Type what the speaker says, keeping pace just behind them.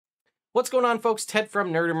What's going on, folks? Ted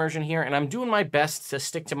from Nerd Immersion here, and I'm doing my best to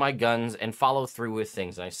stick to my guns and follow through with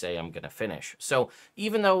things I say I'm going to finish. So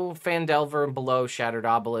even though Phandelver and Below Shattered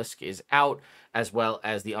Obelisk is out, as well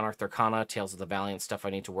as the Unearthed Arcana, Tales of the Valiant stuff I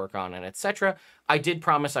need to work on, and etc., I did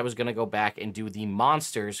promise I was going to go back and do the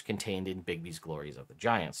monsters contained in Bigby's Glories of the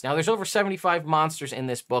Giants. Now, there's over 75 monsters in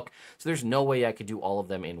this book, so there's no way I could do all of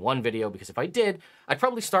them in one video, because if I did, I'd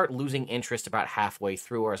probably start losing interest about halfway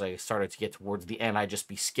through, or as I started to get towards the end, I'd just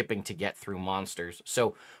be skipping to get through monsters.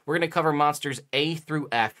 So we're going to cover monsters A through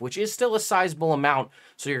F, which is still a sizable amount,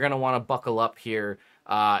 so you're going to want to buckle up here.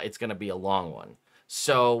 It's going to be a long one.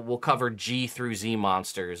 So we'll cover G through Z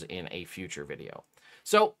monsters in a future video.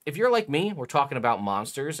 So if you're like me, we're talking about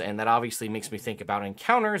monsters, and that obviously makes me think about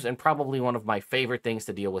encounters, and probably one of my favorite things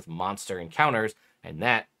to deal with monster encounters, and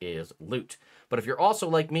that is loot. But if you're also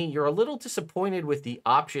like me, you're a little disappointed with the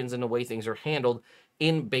options and the way things are handled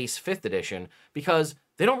in base 5th edition, because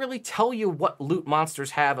they don't really tell you what loot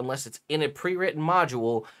monsters have unless it's in a pre-written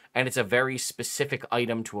module, and it's a very specific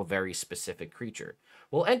item to a very specific creature.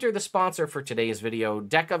 We'll enter the sponsor for today's video,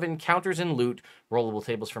 Deck of Encounters and Loot, rollable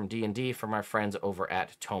tables from D&D from our friends over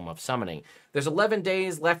at Tome of Summoning. There's 11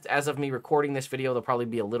 days left as of me recording this video. There'll probably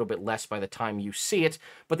be a little bit less by the time you see it,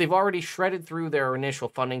 but they've already shredded through their initial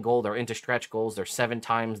funding goal. They're into stretch goals. They're 7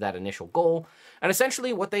 times that initial goal. And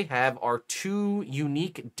essentially what they have are 2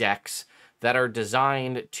 unique decks that are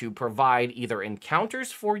designed to provide either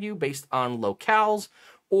encounters for you based on locales,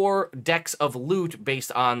 or decks of loot based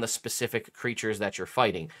on the specific creatures that you're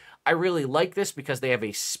fighting. I really like this because they have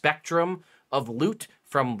a spectrum of loot,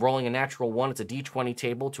 from rolling a natural 1, it's a d20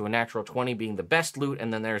 table, to a natural 20 being the best loot,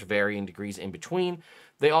 and then there's varying degrees in between.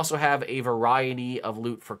 They also have a variety of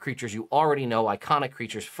loot for creatures you already know, iconic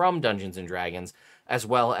creatures from Dungeons & Dragons, as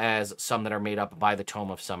well as some that are made up by the Tome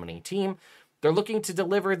of Summoning team. They're looking to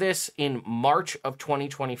deliver this in March of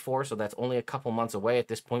 2024, so that's only a couple months away at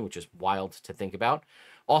this point, which is wild to think about.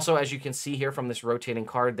 Also, as you can see here from this rotating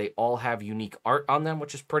card, they all have unique art on them,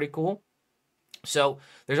 which is pretty cool. So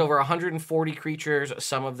there's over 140 creatures.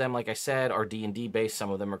 Some of them, like I said, are D&D based.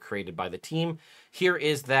 Some of them are created by the team. Here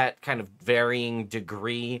is that kind of varying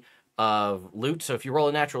degree of loot. So if you roll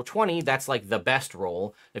a natural 20, that's like the best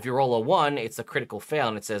roll. If you roll a 1, it's a critical fail,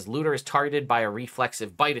 and it says looter is targeted by a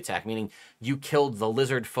reflexive bite attack, meaning you killed the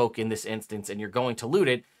lizard folk in this instance and you're going to loot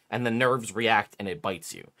it, and the nerves react and it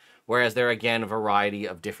bites you. Whereas there are, again, a variety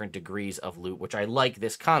of different degrees of loot, which I like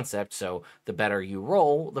this concept, so the better you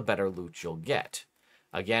roll, the better loot you'll get.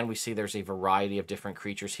 Again, we see there's a variety of different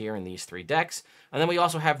creatures here in these 3 decks. And then we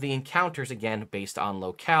also have the encounters, again, based on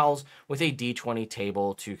locales, with a d20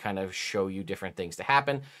 table to kind of show you different things to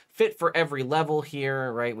happen. Fit for every level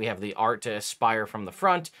here, right? We have the art to aspire from the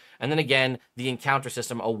front. And then again, the encounter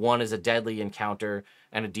system, a 1 is a deadly encounter,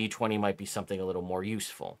 and a d20 might be something a little more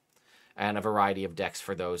useful. And a variety of decks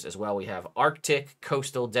for those as well. We have Arctic,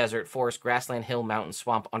 Coastal, Desert, Forest, Grassland, Hill, Mountain,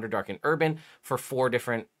 Swamp, Underdark, and Urban for 4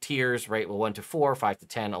 different tiers, right? Well, 1 to 4, 5 to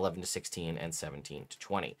 10, 11 to 16, and 17 to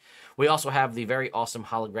 20. We also have the very awesome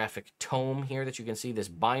holographic tome here that you can see, this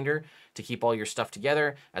binder to keep all your stuff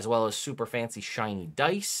together, as well as super fancy shiny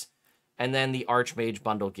dice. And then the Archmage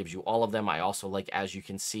bundle gives you all of them. I also like, as you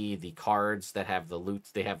can see, the cards that have the loot.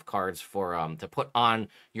 They have cards for to put on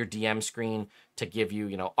your DM screen to give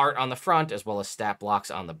you, art on the front, as well as stat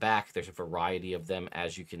blocks on the back. There's a variety of them,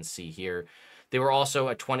 as you can see here. They were also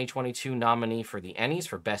a 2022 nominee for the Ennies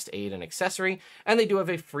for Best Aid and Accessory, and they do have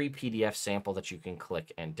a free PDF sample that you can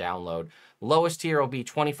click and download. Lowest tier will be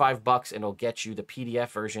 $25, and it'll get you the PDF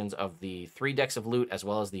versions of the 3 decks of loot, as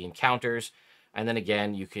well as the encounters. And then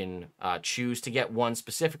again, you can choose to get one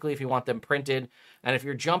specifically if you want them printed. And if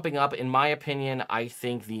you're jumping up, in my opinion, I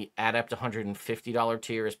think the Adept $150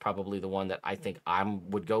 tier is probably the one that I think I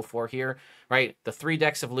would go for here, right? The 3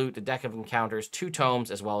 decks of loot, the deck of encounters, 2 tomes,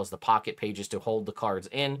 as well as the pocket pages to hold the cards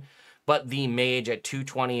in. But the Mage at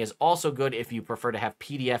 $220 is also good if you prefer to have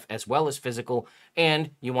PDF as well as physical,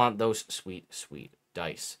 and you want those sweet, sweet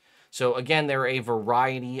dice. So again, there are a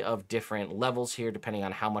variety of different levels here, depending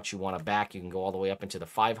on how much you want to back. You can go all the way up into the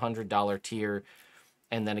 $500 tier.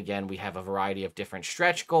 And then again, we have a variety of different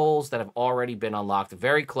stretch goals that have already been unlocked,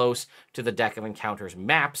 very close to the Deck of Encounters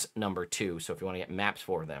maps number 2. So if you want to get maps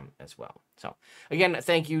for them as well. So again,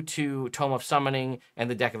 thank you to Tome of Summoning and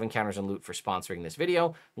the Deck of Encounters and Loot for sponsoring this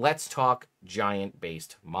video. Let's talk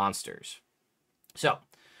giant-based monsters. So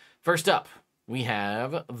first up, we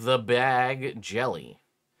have the Bag Jelly.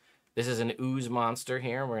 This is an ooze monster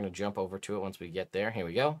here. We're going to jump over to it once we get there. Here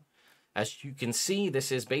we go. As you can see,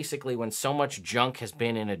 this is basically when so much junk has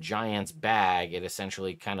been in a giant's bag, it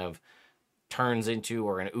essentially kind of turns into,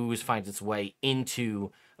 or an ooze finds its way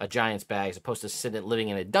into a giant's bag. As opposed to sitting living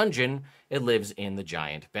in a dungeon, it lives in the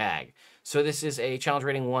giant bag. So this is a challenge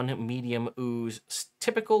rating 1 medium ooze.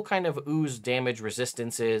 Typical kind of ooze damage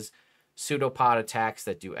resistances, pseudopod attacks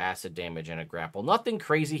that do acid damage and a grapple. Nothing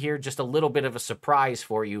crazy here, just a little bit of a surprise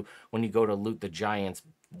for you when you go to loot the giant's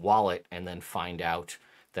wallet and then find out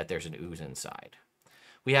that there's an ooze inside.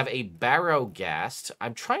 We have a Barrowghast.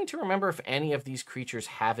 I'm trying to remember if any of these creatures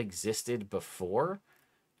have existed before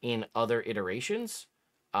in other iterations.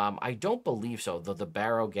 I don't believe so, though the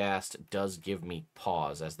Barrowghast does give me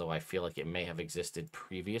pause, as though I feel like it may have existed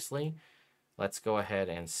previously. Let's go ahead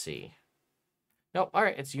and see. Nope, all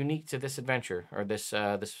right, it's unique to this adventure, or this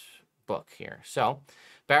book here. So,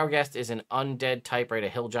 Barrowghast is an undead type, right? A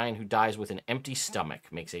hill giant who dies with an empty stomach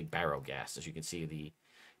makes a Barrowghast, as you can see the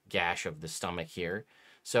gash of the stomach here.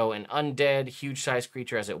 So an undead, huge-sized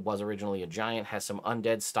creature, as it was originally a giant, has some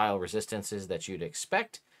undead-style resistances that you'd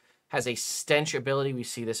expect. Has a stench ability. We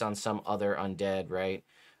see this on some other undead, right?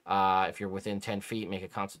 If you're within 10 feet, make a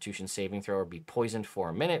Constitution saving throw or be poisoned for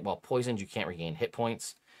a minute. While poisoned, you can't regain hit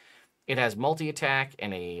points. It has multi-attack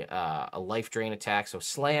and a life drain attack. So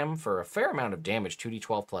slam for a fair amount of damage,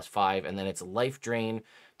 2d12 plus 5. And then its life drain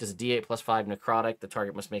does a d8 plus 5 necrotic. The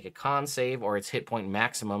target must make a con save, or its hit point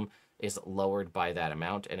maximum is lowered by that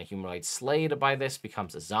amount, and a humanoid slayed by this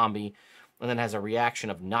becomes a zombie, and then has a reaction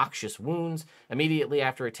of noxious wounds. Immediately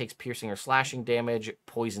after it takes piercing or slashing damage,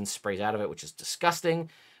 poison sprays out of it, which is disgusting.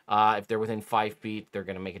 If they're within 5 feet, they're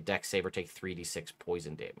going to make a dex save or take 3d6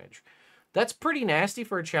 poison damage. That's pretty nasty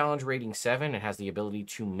for a challenge rating 7. It has the ability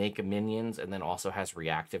to make minions, and then also has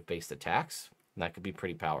reactive-based attacks. And that could be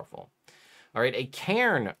pretty powerful. All right, a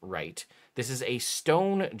Cairn Rite. This is a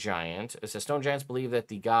stone giant. It says stone giants believe that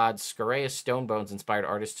the god Scareus stone bones inspired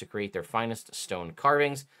artists to create their finest stone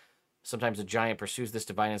carvings. Sometimes a giant pursues this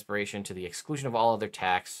divine inspiration to the exclusion of all other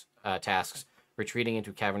tasks, retreating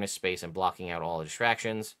into cavernous space and blocking out all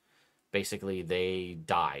distractions. Basically, they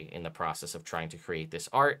die in the process of trying to create this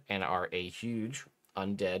art and are a huge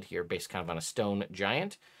undead here, based kind of on a stone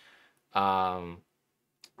giant.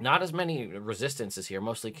 Not as many resistances here,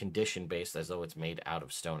 mostly condition-based, as though it's made out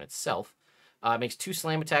of stone itself. It makes 2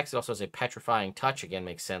 slam attacks. It also has a petrifying touch. Again,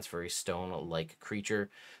 makes sense for a stone-like creature.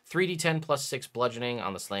 3d10 plus 6 bludgeoning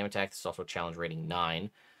on the slam attack. This is also challenge rating 9.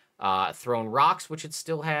 Thrown rocks, which it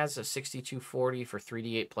still has, a 6240 for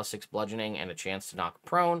 3d8 plus 6 bludgeoning and a chance to knock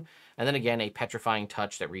prone. And then again, a petrifying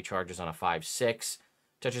touch that recharges on a 5-6.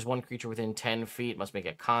 Touches one creature within 10 feet, must make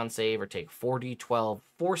a con save or take 4d12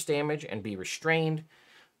 force damage and be restrained.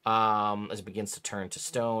 As it begins to turn to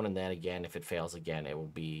stone, and then again, if it fails again, it will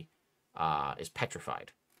be is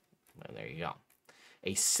petrified. And there you go.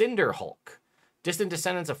 A Cinder Hulk. Distant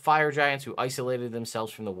descendants of fire giants who isolated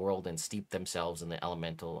themselves from the world and steeped themselves in the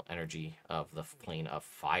elemental energy of the plane of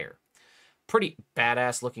fire. Pretty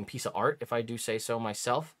badass looking piece of art, if I do say so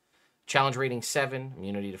myself. Challenge rating 7,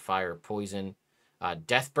 immunity to fire, poison.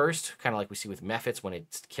 Death Burst, kind of like we see with Mephits. When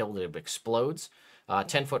it's killed, it explodes.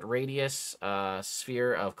 10-foot radius,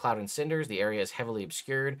 sphere of cloud and cinders. The area is heavily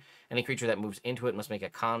obscured. Any creature that moves into it must make a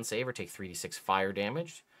con save or take 3d6 fire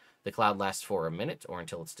damage. The cloud lasts for a minute or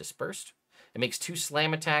until it's dispersed. It makes 2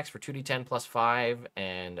 slam attacks for 2d10 plus 5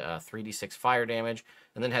 and 3d6 fire damage.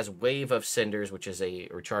 And then has Wave of Cinders, which is a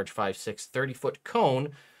recharge 5-6 30-foot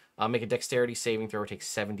cone. Make a dexterity saving throw, take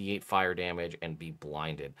 78 fire damage, and be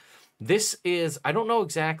blinded. This is, I don't know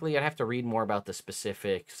exactly, I'd have to read more about the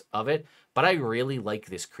specifics of it, but I really like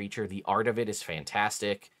this creature. The art of it is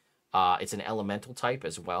fantastic. It's an elemental type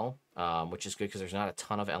as well, which is good because there's not a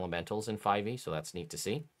ton of elementals in 5e, so that's neat to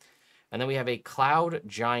see. And then we have a Cloud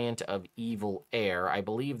Giant of Evil Air. I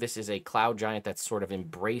believe this is a Cloud Giant that's sort of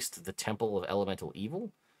embraced the Temple of Elemental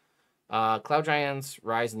Evil. Cloud Giants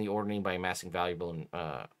rise in the ordering by amassing valuable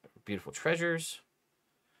and beautiful treasures.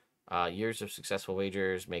 Years of successful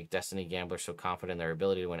wagers make Destiny gamblers so confident in their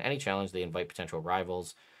ability to win any challenge, they invite potential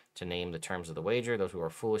rivals to name the terms of the wager. Those who are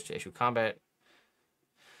foolish to issue combat.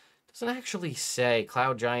 Doesn't actually say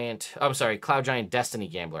Cloud Giant. Oh, I'm sorry, Cloud Giant Destiny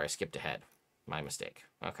Gambler. I skipped ahead. My mistake.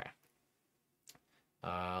 Okay.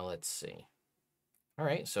 Let's see. All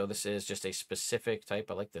right, so this is just a specific type.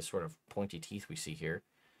 I like this sort of pointy teeth we see here.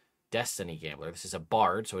 Destiny Gambler. This is a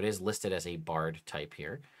bard, so it is listed as a bard type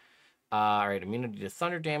here. All right, immunity to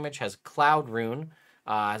thunder damage. Has Cloud Rune.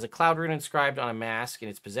 Has a Cloud Rune inscribed on a mask in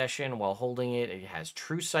its possession. While holding it, it has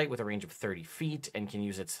True Sight with a range of 30 feet and can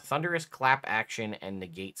use its Thunderous Clap action and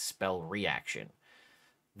negate spell reaction.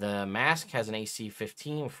 The mask has an AC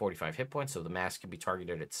 15 with 45 hit points, so the mask can be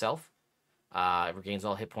targeted itself. It regains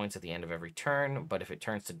all hit points at the end of every turn, but if it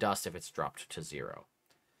turns to dust, if it's dropped to 0.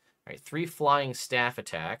 All right, 3 flying staff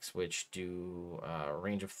attacks, which do a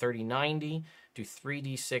range of 30, 90, do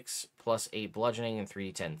 3d6 plus 8 bludgeoning and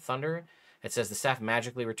 3d10 thunder. It says the staff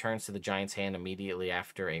magically returns to the giant's hand immediately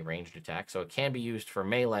after a ranged attack, so it can be used for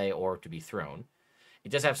melee or to be thrown.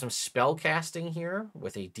 It does have some spell casting here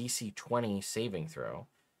with a DC 20 saving throw.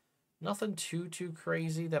 Nothing too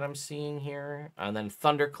crazy that I'm seeing here. And then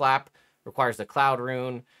Thunderclap requires the Cloud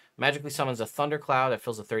Rune. Magically summons a Thundercloud that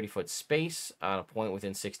fills a 30-foot space on a point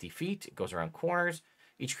within 60 feet. It goes around corners.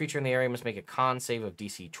 Each creature in the area must make a con save of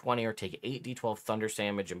DC 20 or take 8d12 thunder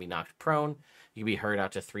damage and be knocked prone. You can be hurled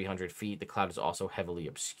out to 300 feet. The cloud is also heavily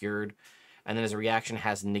obscured. And then as a reaction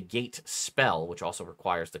has Negate Spell, which also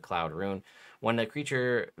requires the Cloud Rune. When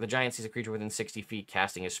the giant sees a creature within 60 feet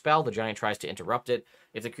casting a spell, the giant tries to interrupt it.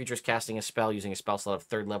 If the creature is casting a spell using a spell slot of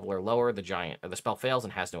 3rd level or lower, the spell fails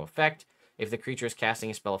and has no effect. If the creature is casting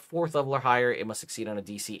a spell of 4th level or higher, it must succeed on a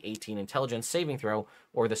DC 18 intelligence saving throw,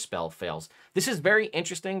 or the spell fails. This is very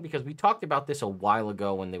interesting because we talked about this a while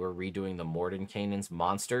ago when they were redoing the Mordenkainen's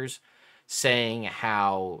monsters, saying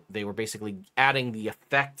how they were basically adding the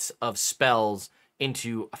effects of spells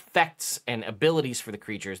into effects and abilities for the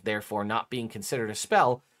creatures, therefore not being considered a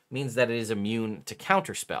spell means that it is immune to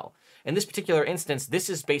counterspell. In this particular instance, this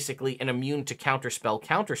is basically an immune to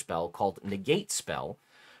counterspell called Negate Spell,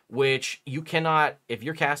 which you cannot, if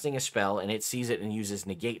you're casting a spell and it sees it and uses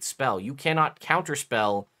Negate Spell, you cannot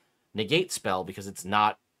counterspell Negate Spell because it's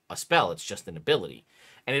not a spell, it's just an ability.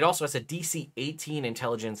 And it also has a DC 18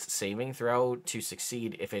 intelligence saving throw to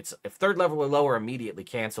succeed if 3rd level or lower, immediately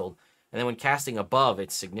canceled. And then when casting above,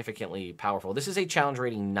 it's significantly powerful. This is a challenge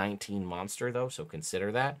rating 19 monster, though, so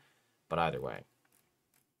consider that. But either way.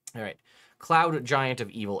 All right. Cloud Giant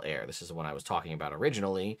of Evil Air. This is the one I was talking about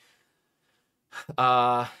originally.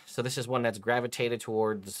 So this is one that's gravitated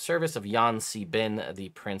toward the service of Yan Si Bin, the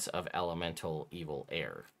Prince of Elemental Evil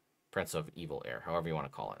Air. Prince of Evil Air, however you want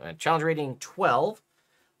to call it. Challenge rating 12.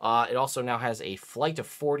 It also now has a flight of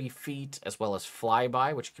 40 feet as well as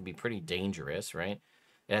flyby, which can be pretty dangerous, right?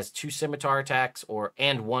 It has 2 scimitar attacks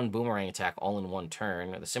and 1 boomerang attack all in one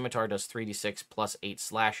turn. The scimitar does 3d6 plus 8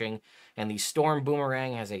 slashing, and the storm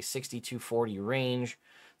boomerang has a 6240 range,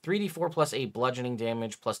 3d4 plus 8 bludgeoning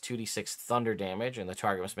damage plus 2d6 thunder damage, and the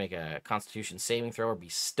target must make a constitution saving throw or be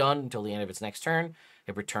stunned until the end of its next turn.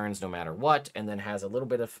 It returns no matter what, and then has a little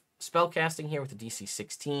bit of spell casting here with the DC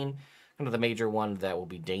 16. Kind of the major one that will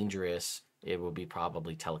be dangerous, it will be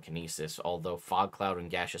probably telekinesis, although Fog Cloud and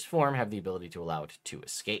Gaseous Form have the ability to allow it to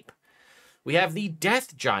escape. We have the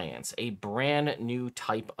Death Giants, a brand new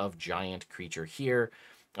type of giant creature here.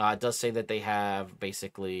 It does say that they have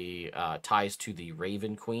basically ties to the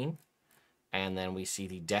Raven Queen. And then we see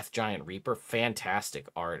the Death Giant Reaper. Fantastic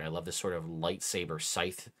art. I love this sort of lightsaber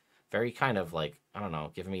scythe. Very kind of like, I don't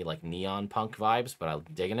know, giving me like neon punk vibes, but I'm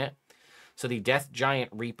digging it. So the Death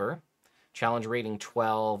Giant Reaper. Challenge rating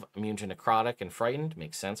 12, immune to necrotic and frightened.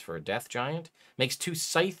 Makes sense for a death giant. Makes 2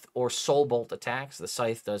 scythe or soul bolt attacks. The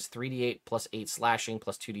scythe does 3d8 plus 8 slashing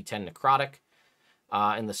plus 2d10 necrotic.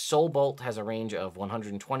 And the soul bolt has a range of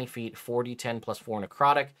 120 feet, 4d10 plus 4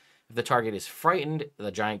 necrotic. If the target is frightened,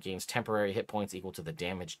 the giant gains temporary hit points equal to the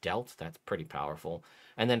damage dealt. That's pretty powerful.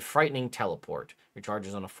 And then Frightening Teleport.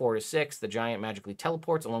 Recharges on a 4 to 6. The giant magically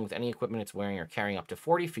teleports along with any equipment it's wearing or carrying up to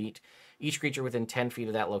 40 feet. Each creature within 10 feet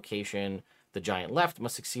of that location the giant left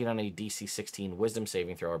must succeed on a DC 16 wisdom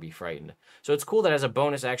saving throw or be frightened. So it's cool that as a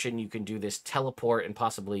bonus action, you can do this teleport and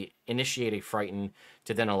possibly initiate a frighten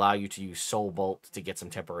to then allow you to use Soul Bolt to get some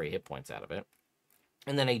temporary hit points out of it.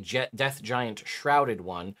 And then a Death Giant Shrouded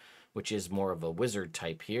one, which is more of a wizard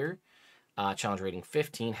type here. Challenge rating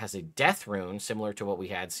 15, has a death rune, similar to what we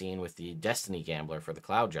had seen with the Destiny Gambler for the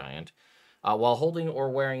Cloud Giant. While holding or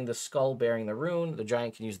wearing the skull bearing the rune, the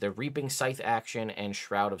giant can use the Reaping Scythe action and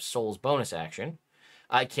Shroud of Souls bonus action.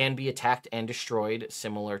 It can be attacked and destroyed,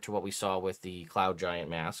 similar to what we saw with the Cloud Giant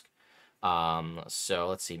mask. So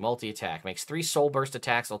let's see, multi-attack. Makes 3 Soul Burst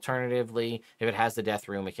attacks. Alternatively, if it has the Death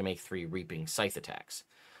Rune, it can make 3 Reaping Scythe attacks.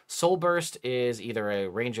 Soul Burst is either a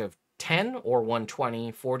range of 10 or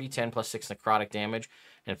 120, 40-10 plus 6 necrotic damage,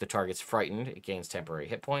 and if the target's frightened, it gains temporary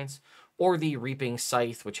hit points. Or the Reaping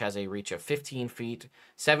Scythe, which has a reach of 15 feet,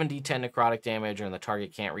 7d10 necrotic damage, and the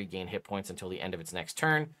target can't regain hit points until the end of its next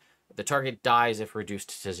turn. The target dies if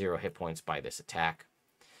reduced to 0 hit points by this attack.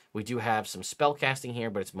 We do have some spell casting here,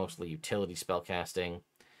 but it's mostly utility spell casting.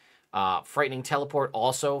 Frightening Teleport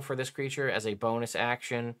also for this creature as a bonus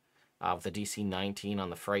action with a DC 19 on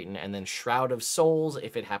the Frighten, and then Shroud of Souls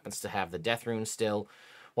if it happens to have the Death Rune still,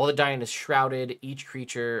 While the giant is shrouded, each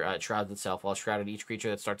creature shrouds itself. While shrouded, each creature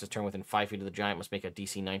that starts its turn within 5 feet of the giant must make a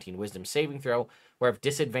DC 19 Wisdom saving throw, where have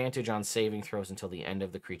disadvantage on saving throws until the end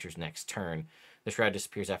of the creature's next turn. The shroud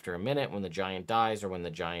disappears after a minute when the giant dies or when the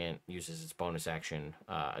giant uses its bonus action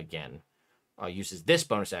again. Uses this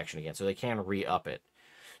bonus action again, so they can re-up it.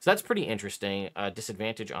 So that's pretty interesting.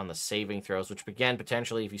 Disadvantage on the saving throws, which again,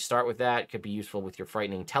 potentially, if you start with that, could be useful with your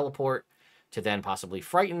Frightening Teleport to then possibly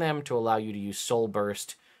frighten them to allow you to use Soul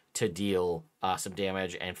Burst to deal some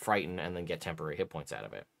damage and frighten and then get temporary hit points out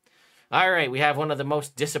of it. All right, we have one of the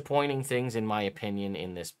most disappointing things, in my opinion,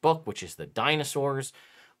 in this book, which is the dinosaurs.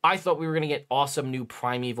 I thought we were going to get awesome new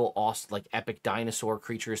primeval, like epic dinosaur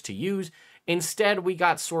creatures to use. Instead, we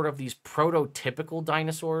got sort of these prototypical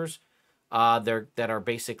dinosaurs that are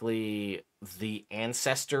basically the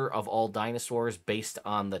ancestor of all dinosaurs based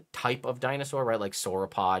on the type of dinosaur, right? Like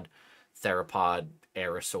sauropod, theropod,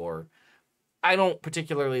 aerosaur. I don't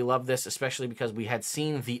particularly love this, especially because we had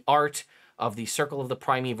seen the art of the Circle of the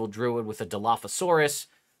Primeval Druid with a Dilophosaurus,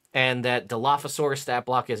 and that Dilophosaurus stat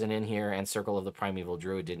block isn't in here, and Circle of the Primeval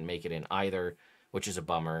Druid didn't make it in either, which is a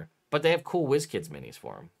bummer. But they have cool WizKids minis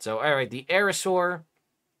for them. So, all right, the Aerosaur,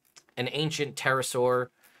 an ancient pterosaur.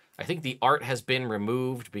 I think the art has been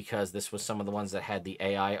removed because this was some of the ones that had the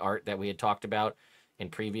AI art that we had talked about in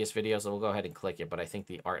previous videos. So we'll go ahead and click it, but I think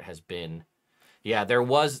the art has been... Yeah, there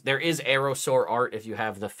is Aerosaur art if you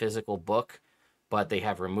have the physical book, but they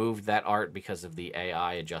have removed that art because of the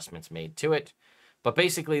AI adjustments made to it. But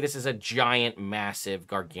basically, this is a giant, massive,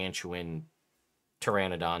 gargantuan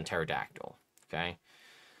pteranodon pterodactyl, okay?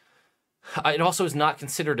 It also is not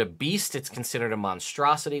considered a beast. It's considered a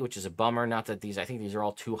monstrosity, which is a bummer. Not that I think these are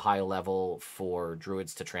all too high level for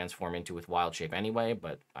druids to transform into with wild shape anyway,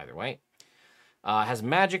 but either way. Has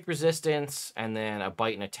magic resistance, and then a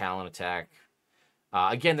bite and a talon attack.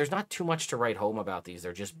 Again, there's not too much to write home about these.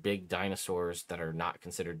 They're just big dinosaurs that are not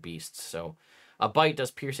considered beasts. So a bite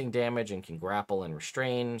does piercing damage and can grapple and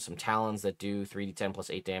restrain. Some talons that do 3d10 plus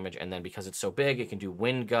 8 damage. And then because it's so big, it can do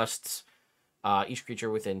wind gusts. Each creature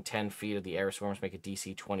within 10 feet of the Aerosaur must make a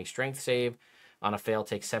DC 20 strength save. On a fail,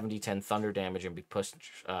 take 7d10 thunder damage and be pushed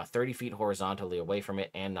 30 feet horizontally away from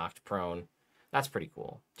it and knocked prone. That's pretty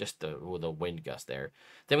cool. Just the wind gust there.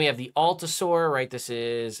 Then we have the Altasaur, right? This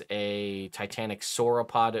is a titanic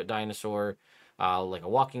sauropod dinosaur, like a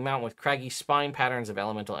walking mountain with craggy spine patterns of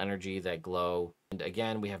elemental energy that glow. And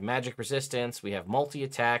again, we have magic resistance. We have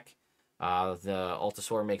multi-attack. The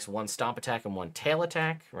Altasaur makes 1 stomp attack and 1 tail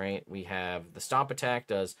attack, right? We have the stomp attack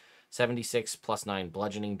does 76 plus 9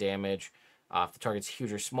 bludgeoning damage. If the target's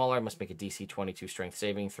huge or smaller, it must make a DC 22 strength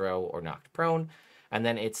saving throw or knocked prone. And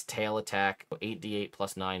then its tail attack, 8d8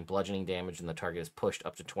 plus 9 bludgeoning damage, and the target is pushed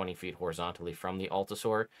up to 20 feet horizontally from the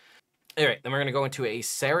Altasaur. All right, then we're going to go into a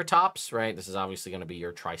Ceratops, right? This is obviously going to be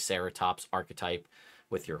your Triceratops archetype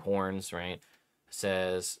with your horns, right? It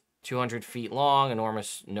says 200 feet long,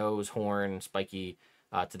 enormous nose, horn, spiky,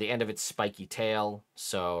 to the end of its spiky tail.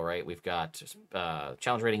 So, right, we've got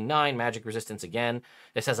challenge rating 9, magic resistance again.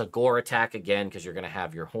 This has a gore attack again because you're going to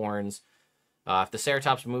have your horns. If the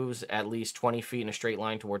Ceratops moves at least 20 feet in a straight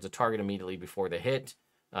line towards a target immediately before the hit,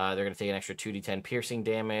 they're going to take an extra 2d10 piercing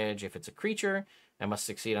damage. If it's a creature, and must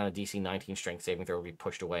succeed on a DC 19 strength saving throw, will be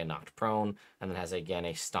pushed away and knocked prone, and then has, again,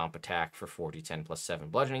 a stomp attack for 4d10 plus 7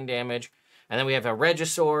 bludgeoning damage. And then we have a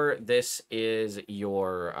Regisaur. This is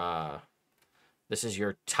your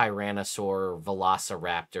Tyrannosaur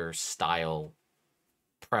Velociraptor style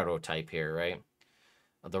prototype here, right?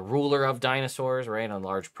 The ruler of dinosaurs, right? A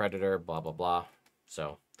large predator, blah, blah, blah.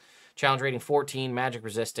 So, challenge rating 14, magic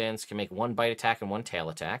resistance, can make 1 bite attack and 1 tail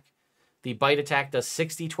attack. The bite attack does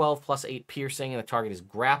 6d12 plus 8 piercing, and the target is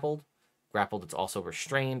grappled. Grappled, it's also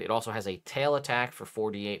restrained. It also has a tail attack for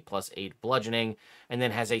 4d8 plus 8 bludgeoning, and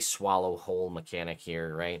then has a swallow whole mechanic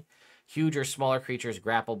here, right? Huge or smaller creatures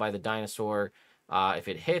grappled by the dinosaur. If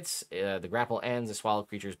it hits, the grapple ends, the swallow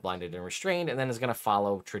creature is blinded and restrained, and then is going to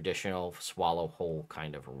follow traditional swallow whole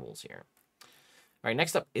kind of rules here. All right,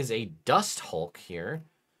 next up is a Dust Hulk here,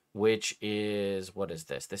 which is, what is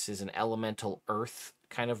this? This is an elemental earth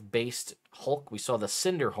kind of based Hulk. We saw the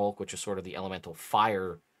Cinder Hulk, which is sort of the elemental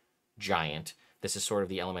fire giant. This is sort of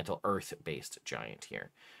the elemental earth based giant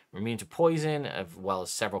here. Immune to poison, as well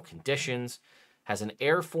as several conditions. Has an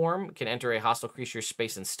air form, can enter a hostile creature's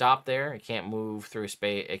space and stop there. It can't move through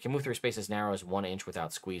space. It can move through a space as narrow as 1 inch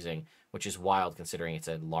without squeezing, which is wild considering it's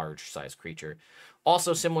a large-sized creature.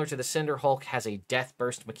 Also, similar to the Cinder Hulk, has a Death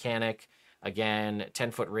Burst mechanic. Again,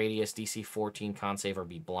 10-foot radius, DC 14 con save, or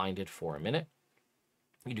be blinded for a minute.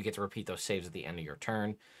 You do get to repeat those saves at the end of your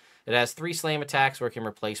turn. It has 3 slam attacks, where it can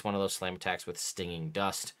replace one of those slam attacks with Stinging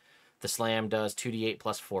Dust. The slam does 2d8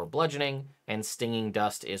 plus 4 bludgeoning, and stinging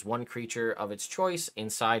dust is one creature of its choice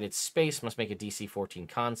inside its space must make a DC 14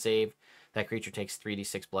 con save. That creature takes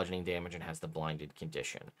 3d6 bludgeoning damage and has the blinded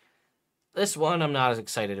condition. This one I'm not as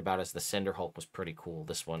excited about as the Cinder Hulk was pretty cool.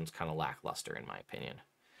 This one's kind of lackluster in my opinion.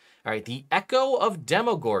 All right, the Echo of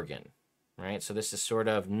Demogorgon. Right, so this is sort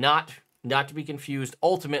of not to be confused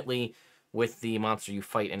ultimately with the monster you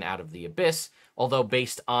fight in Out of the Abyss, although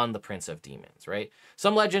based on the Prince of Demons, right?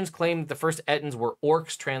 Some legends claim that the first Ettins were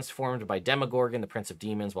orcs transformed by Demogorgon, the Prince of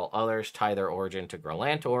Demons, while others tie their origin to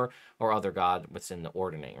Grolantor or other god within the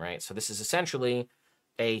ordering, right? So this is essentially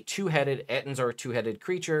a two-headed, Ettins are a two-headed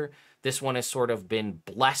creature. This one has sort of been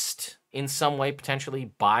blessed in some way,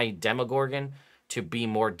 potentially, by Demogorgon to be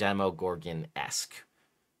more Demogorgon-esque,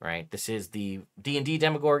 right? This is the D&D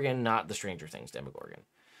Demogorgon, not the Stranger Things Demogorgon.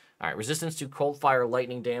 All right, resistance to cold, fire,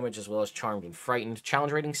 lightning damage, as well as charmed and frightened.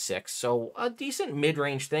 Challenge rating 6, so a decent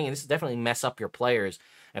mid-range thing. And this will definitely mess up your players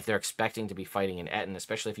if they're expecting to be fighting an Ettin,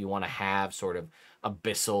 especially if you want to have sort of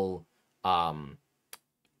abyssal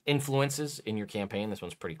influences in your campaign. This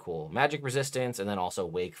one's pretty cool. Magic resistance, and then also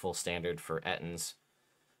wakeful standard for Ettins.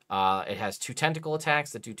 It has 2 tentacle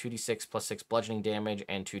attacks that do 2d6 plus 6 bludgeoning damage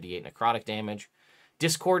and 2d8 necrotic damage.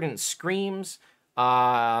 Discordant screams.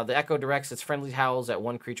 The Echo directs its friendly howls at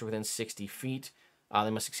one creature within 60 feet. They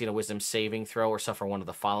must succeed a wisdom saving throw or suffer one of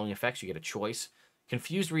the following effects. You get a choice.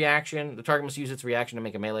 Confused reaction. The target must use its reaction to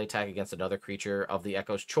make a melee attack against another creature of the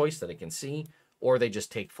Echo's choice that it can see, or they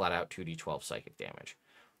just take flat out 2d12 psychic damage.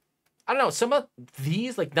 I don't know, some of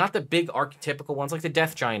these, like, not the big archetypical ones, like the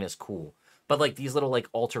Death Giant is cool, but like these little like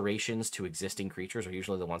alterations to existing creatures are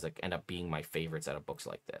usually the ones that end up being my favorites out of books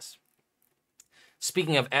like this.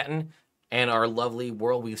 Speaking of Ettin and our lovely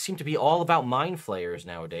world, we seem to be all about mind flayers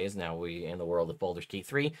nowadays. Now we in the world of Baldur's Gate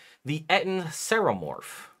 3, the Ettin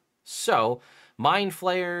Ceremorph. So, mind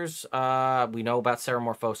flayers, we know about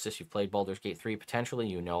Ceremorphosis. You've played Baldur's Gate 3 potentially.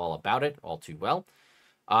 You know all about it all too well.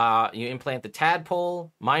 You implant the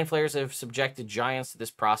tadpole. Mind flayers have subjected giants to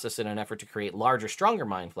this process in an effort to create larger, stronger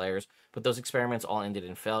mind flayers, but those experiments all ended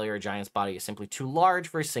in failure. A giant's body is simply too large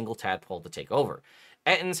for a single tadpole to take over.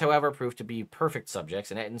 Ettins, however, proved to be perfect subjects,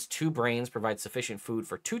 and Ettin's 2 brains provide sufficient food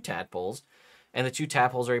for 2 tadpoles, and the 2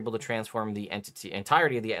 tadpoles are able to transform the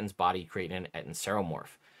entirety of the Ettin's body, creating an Ettin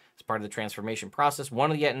Ceremorph. As part of the transformation process, one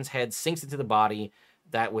of the Ettin's heads sinks into the body.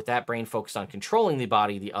 That with that brain focused on controlling the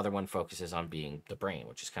body, the other one focuses on being the brain,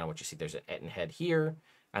 which is kind of what you see. There's an Ettin head here,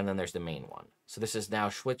 and then there's the main one. So this is now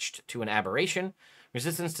switched to an aberration.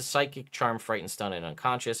 Resistance to psychic, charm, frighten, stun, and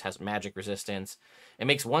unconscious. Has magic resistance. It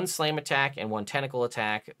makes 1 slam attack and 1 tentacle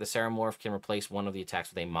attack. The Ceremorph can replace one of the attacks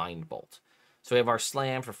with a mind bolt. So we have our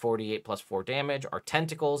slam for 48 plus 4 damage. Our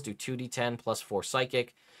tentacles do 2d10 plus 4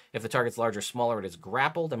 psychic. If the target's larger or smaller, it is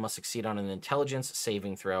grappled and must succeed on an intelligence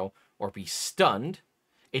saving throw or be stunned.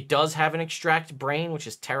 It does have an extract brain, which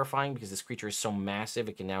is terrifying because this creature is so massive.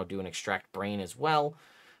 It can now do an extract brain as well.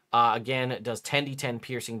 Again, it does 10d10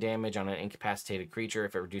 piercing damage on an incapacitated creature.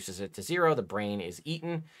 If it reduces it to 0, the brain is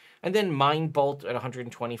eaten. And then Mind Bolt at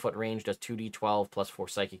 120-foot range does 2d12 plus 4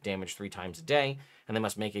 psychic damage 3 times a day. And they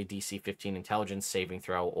must make a DC 15 intelligence saving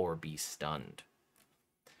throw or be stunned.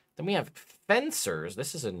 Then we have Fencers.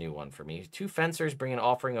 This is a new one for me. 2 Fencers bring an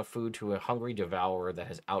offering of food to a hungry devourer that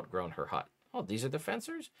has outgrown her hut. Oh, these are the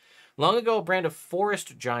Fencers? Long ago, a brand of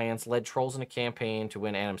forest giants led trolls in a campaign to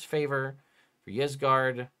win Adam's favor. For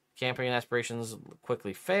Ysgard, campaign aspirations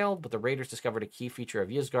quickly failed, but the raiders discovered a key feature of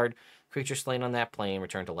Ysgard. Creatures slain on that plane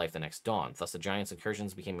returned to life the next dawn. Thus, the giants'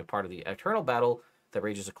 incursions became a part of the eternal battle that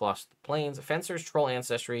rages across the plains. Fencers' troll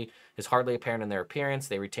ancestry is hardly apparent in their appearance.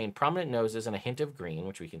 They retain prominent noses and a hint of green,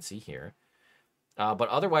 which we can see here, but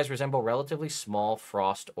otherwise resemble relatively small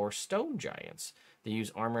frost or stone giants. They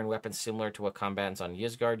use armor and weapons similar to what combatants on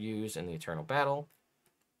Ysgard use in the Eternal Battle.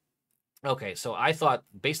 Okay, so I thought,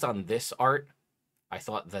 based on this art, I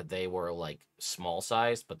thought that they were, like,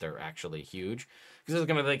 small-sized, but they're actually huge. Because it's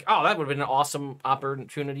going to be like, oh, that would have been an awesome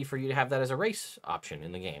opportunity for you to have that as a race option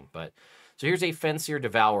in the game. But so here's a Fencer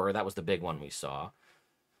Devourer. That was the big one we saw.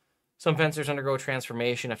 Some Fencers undergo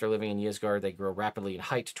transformation. After living in Ysgard, they grow rapidly in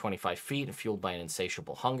height to 25 feet and fueled by an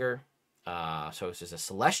insatiable hunger. So this is a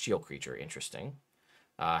celestial creature. Interesting.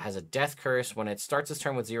 Has a death curse. When it starts its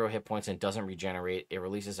turn with 0 hit points and doesn't regenerate, it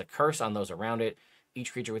releases a curse on those around it.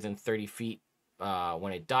 Each creature within 30 feet,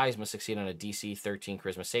 when it dies, must succeed on a DC 13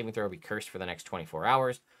 Charisma saving throw or be cursed for the next 24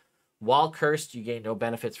 hours. While cursed, you gain no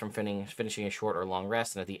benefits from finishing a short or long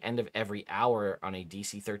rest, and at the end of every hour on a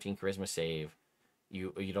DC 13 Charisma save,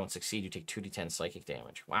 you don't succeed, you take 2d10 psychic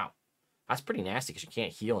damage. Wow. That's pretty nasty because you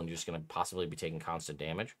can't heal and you're just going to possibly be taking constant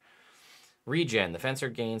damage. Regen. The fencer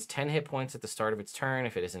gains 10 hit points at the start of its turn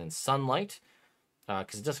if it isn't in sunlight,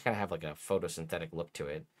 because it does kind of have like a photosynthetic look to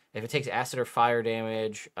it. If it takes acid or fire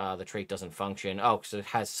damage, the trait doesn't function. Oh, because it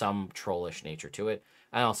has some trollish nature to it.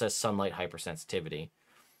 And it also has sunlight hypersensitivity.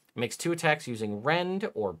 It makes 2 attacks using Rend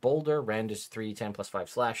or Boulder. Rend is 3d10 plus 5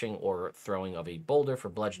 slashing, or throwing of a boulder for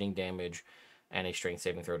bludgeoning damage, and a strength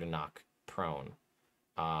saving throw to knock prone.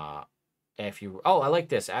 If you... Oh, I like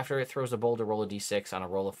this. After it throws a boulder, roll a d6. On a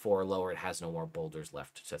roll of 4 or lower, it has no more boulders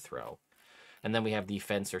left to throw. And then we have the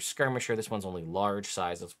Fencer Skirmisher. This one's only large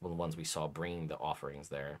size. That's one of the ones we saw bringing the offerings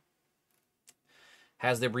there.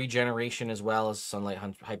 Has the regeneration as well as sunlight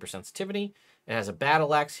hypersensitivity. It has a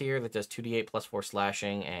battle axe here that does 2d8 plus 4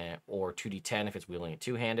 slashing, or 2d10 if it's wielding it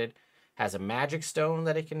two-handed. Has a magic stone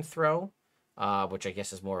that it can throw, which I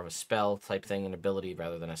guess is more of a spell type thing, an ability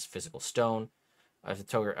rather than a physical stone. Has a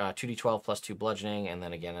 2d12 plus 2 bludgeoning, and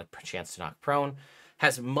then again a chance to knock prone.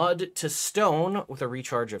 Has mud to stone with a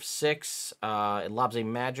recharge of 6. It lobs a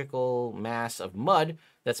magical mass of mud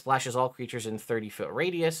that splashes all creatures in 30-foot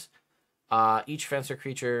radius. Each fencer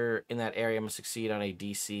creature in that area must succeed on a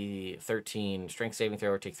DC 13 strength saving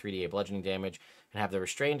throw or take 3d8 bludgeoning damage and have the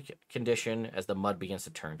restrained condition as the mud begins to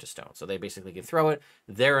turn to stone. So they basically can throw it,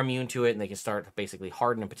 they're immune to it, and they can start to basically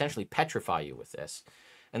harden and potentially petrify you with this.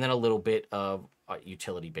 And then a little bit of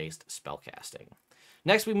utility-based spellcasting.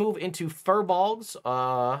 Next, we move into Furbolgs,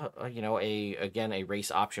 again, a race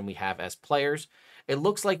option we have as players. It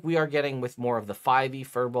looks like we are getting with more of the 5e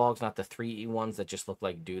Furbolgs, not the 3e ones that just look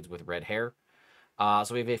like dudes with red hair.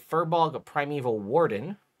 So we have a Furbolg, a Primeval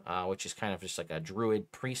Warden, which is kind of just like a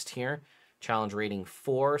druid priest here. Challenge rating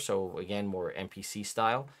 4, so again, more NPC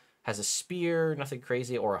style. Has a spear, nothing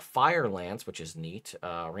crazy, or a fire lance, which is neat.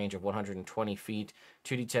 Range of 120 feet,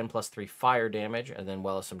 2d10 plus 3 fire damage, and then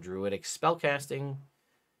well as some druidic spellcasting.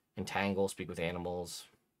 Entangle, speak with animals.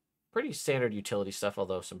 Pretty standard utility stuff,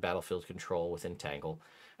 although some battlefield control with Entangle.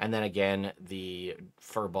 And then again, the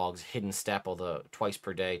Furbolg's Hidden Step, although twice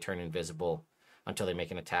per day, turn invisible until they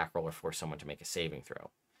make an attack roll or force someone to make a saving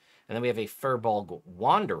throw. And then we have a Furbolg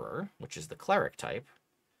Wanderer, which is the cleric type.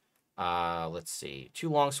 Let's see. 2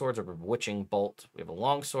 longswords or Bewitching Bolt. We have a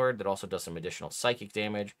longsword that also does some additional psychic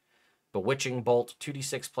damage. Bewitching Bolt,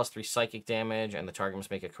 2d6 plus 3 psychic damage, and the target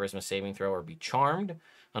must make a charisma saving throw or be charmed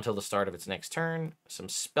until the start of its next turn. Some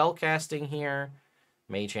spell casting here.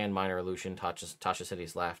 Mage Hand, Minor Illusion, Tasha's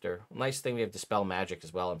Hideous Laughter. Nice thing, we have Dispel Magic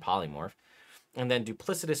as well and Polymorph. And then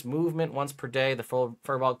Duplicitous Movement once per day. The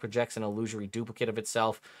Furbolg projects an illusory duplicate of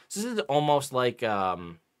itself. So this is almost like,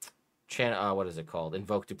 what is it called?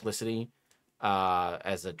 Invoke Duplicity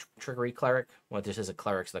as a Trickery Cleric. Well, this is a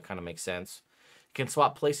Cleric, so that kind of makes sense. Can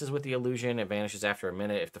swap places with the illusion. It vanishes after a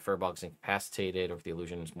minute if the Furbolg's incapacitated or if the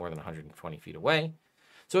illusion is more than 120 feet away.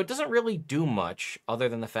 So it doesn't really do much other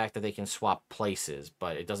than the fact that they can swap places,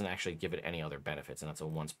 but it doesn't actually give it any other benefits, and that's a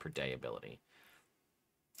once per day ability.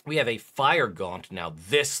 We have a Fire Gaunt. Now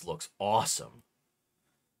this looks awesome.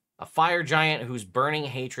 A fire giant whose burning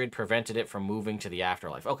hatred prevented it from moving to the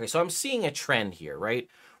afterlife. Okay, so I'm seeing a trend here, right?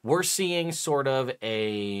 We're seeing sort of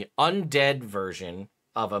a undead version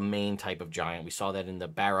of a main type of giant. We saw that in the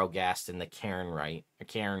Barrowghast and the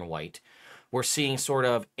Cairn White. We're seeing sort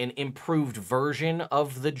of an improved version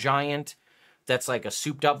of the giant that's like a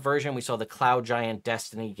souped up version. We saw the Cloud Giant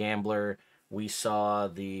Destiny Gambler. We saw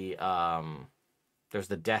the there's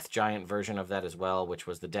the Death Giant version of that as well, which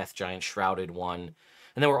was the Death Giant Shrouded one.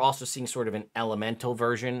 And then we're also seeing sort of an elemental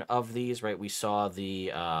version of these, right? We saw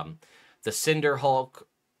the Cinder Hulk,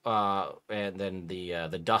 and then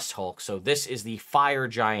the Dust Hulk. So this is the Fire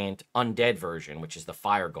Giant Undead version, which is the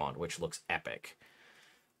Fire Gaunt, which looks epic.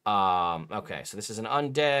 Okay, so this is an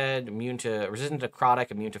undead, resistant to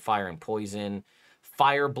necrotic, immune to fire and poison.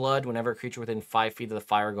 Fire Blood, whenever a creature within 5 feet of the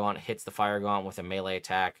Fire Gaunt hits the Fire Gaunt with a melee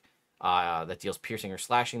attack that deals piercing or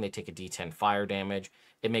slashing, they take a d10 fire damage.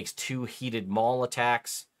 It makes 2 heated maul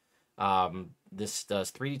attacks. This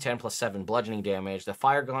does 3d10 plus 7 bludgeoning damage. The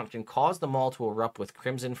Fire Gaunt can cause the maul to erupt with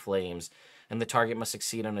crimson flames, and the target must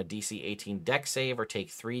succeed on a DC 18 dex save or take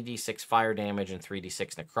 3d6 fire damage and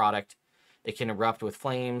 3d6 necrotic. It can erupt with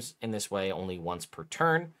flames in this way only once per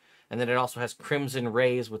turn. And then it also has Crimson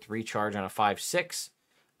Rays with recharge on a 5/6.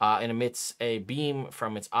 And emits a beam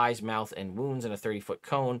from its eyes, mouth, and wounds in a 30-foot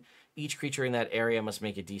cone. Each creature in that area must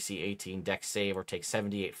make a DC 18 dex save or take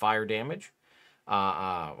 78 fire damage.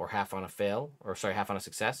 Or half on a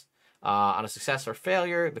success. On a success or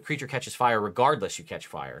failure, the creature catches fire regardless you catch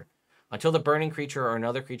fire. Until the burning creature or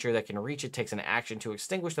another creature that can reach it takes an action to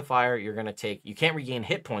extinguish the fire, you can't regain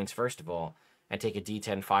hit points, first of all, and take a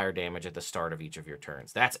d10 fire damage at the start of each of your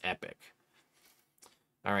turns. That's epic.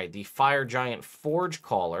 All right, the Fire Giant Forge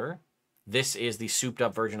Caller. This is the souped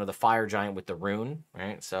up version of the fire giant with the rune,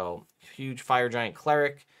 right? So huge fire giant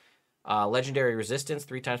cleric. Legendary resistance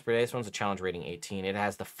 3 times per day. This one's a challenge rating 18. It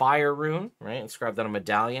has the fire rune, right? Inscribed on a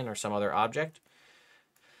medallion or some other object.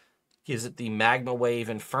 Gives it the magma wave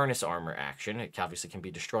and furnace armor action. It obviously can be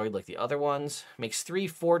destroyed like the other ones. Makes 3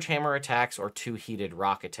 forge hammer attacks or 2 heated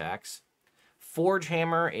rock attacks. Forge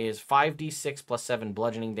hammer is 5d6 plus 7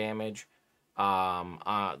 bludgeoning damage.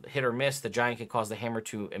 Hit or miss, the giant can cause the hammer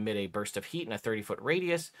to emit a burst of heat in a 30-foot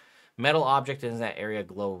radius. Metal object in that area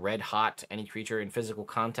glow red hot. Any creature in physical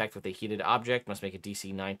contact with a heated object must make a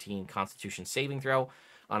DC 19 Constitution saving throw.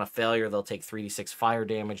 On a failure, they'll take 3d6 fire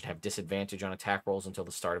damage and have disadvantage on attack rolls until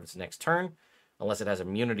the start of its next turn, unless it has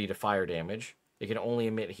immunity to fire damage. It can only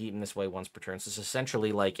emit heat in this way once per turn. So it's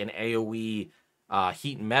essentially like an AoE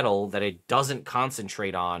heat metal that it doesn't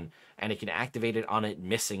concentrate on, and it can activate it on it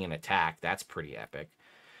missing an attack. That's pretty epic.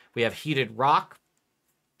 We have heated rock.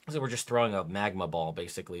 So we're just throwing a magma ball,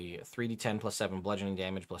 basically. 3d10 plus 7 bludgeoning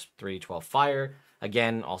damage plus 3d12 fire.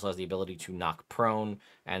 Again, also has the ability to knock prone.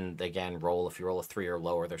 And again, if you roll a 3 or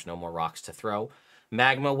lower, there's no more rocks to throw.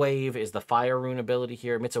 Magma wave is the fire rune ability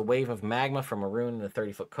here. Emits a wave of magma from a rune in a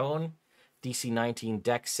 30-foot cone. DC 19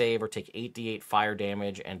 dex save or take 8d8 fire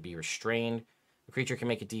damage and be restrained. The creature can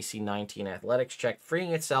make a DC 19 athletics check,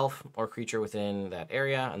 freeing itself or creature within that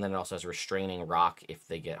area. And then it also has a restraining rock if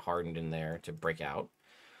they get hardened in there to break out.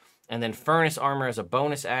 And then Furnace Armor as a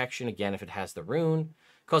bonus action, again, if it has the rune.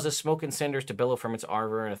 Causes smoke and cinders to billow from its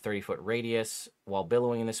armor in a 30-foot radius. While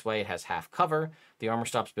billowing in this way, it has half cover. The armor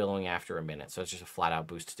stops billowing after a minute, so it's just a flat-out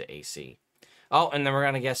boost to AC. Oh, and then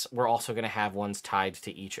we're also going to have ones tied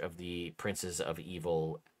to each of the Princes of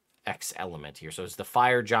Evil X element here. So it's the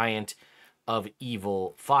Fire Giant of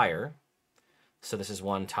Evil Fire. So this is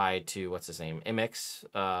one tied to, what's his name? Imix,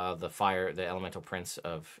 the Elemental Prince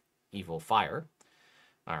of Evil Fire.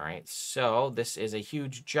 All right, so this is a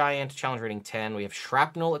huge giant, challenge rating 10. We have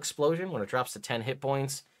Shrapnel Explosion. When it drops to 10 hit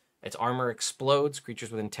points, its armor explodes.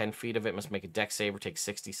 Creatures within 10 feet of it must make a dex save or take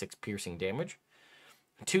 66 piercing damage.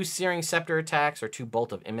 2 Searing Scepter attacks or 2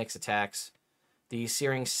 Bolt of Imix attacks. The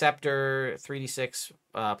Searing Scepter, 3d6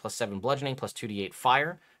 plus 7 bludgeoning plus 2d8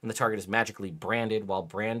 fire. And the target is magically branded. While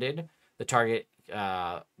branded, the target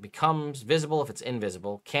becomes visible if it's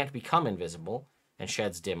invisible, can't become invisible, and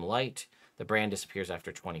sheds dim light. The brand disappears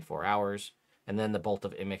after 24 hours. And then the Bolt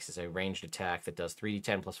of Imix is a ranged attack that does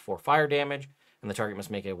 3d10 plus 4 fire damage. And the target must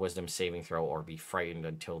make a wisdom saving throw or be frightened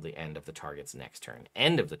until the end of the target's next turn.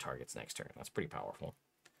 End of the target's next turn. That's pretty powerful.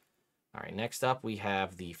 All right, next up we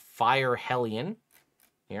have the Fire Hellion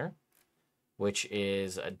here, which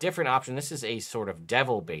is a different option. This is a sort of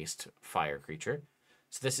devil-based fire creature.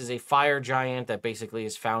 So this is a fire giant that basically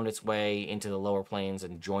has found its way into the lower planes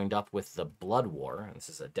and joined up with the Blood War. This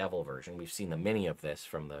is a devil version. We've seen the mini of this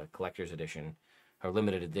from the collector's edition or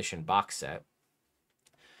limited edition box set.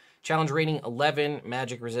 Challenge rating 11,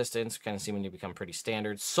 magic resistance, kind of seeming to become pretty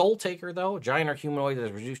standard. Soul Taker, though, giant or humanoid that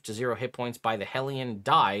is reduced to 0 hit points by the Hellion,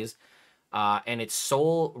 dies, and its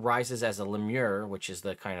soul rises as a lemure, which is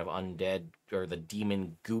the kind of undead or the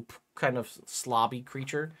demon goop kind of slobby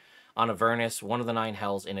creature. On Avernus, one of the 9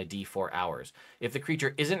 hells in a d4 hours. If the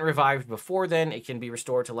creature isn't revived before then, it can be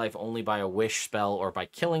restored to life only by a wish spell or by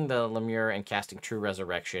killing the lemure and casting True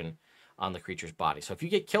Resurrection on the creature's body. So if you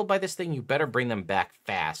get killed by this thing, you better bring them back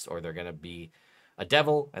fast or they're going to be a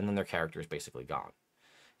devil and then their character is basically gone.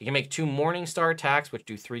 You can make 2 Morningstar attacks, which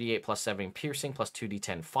do 3d8 plus 7 piercing plus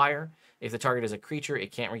 2d10 fire. If the target is a creature,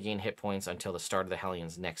 it can't regain hit points until the start of the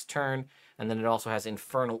Hellion's next turn. And then it also has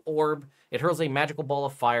Infernal Orb. It hurls a magical ball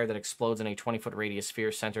of fire that explodes in a 20-foot radius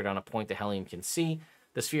sphere centered on a point the Hellion can see.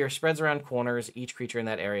 The sphere spreads around corners. Each creature in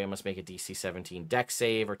that area must make a DC 17 dex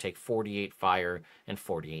save or take 48 fire and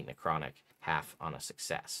 48 necrotic, half on a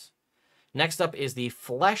success. Next up is the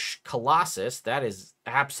Flesh Colossus. That is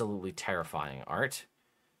absolutely terrifying art.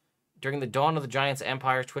 During the dawn of the Giants'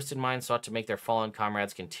 empire, Twisted Minds sought to make their fallen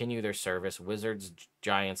comrades continue their service. Wizards,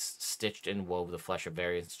 giants stitched and wove the flesh of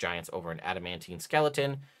various giants over an adamantine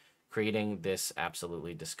skeleton, creating this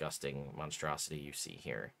absolutely disgusting monstrosity you see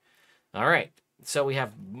here. All right, so we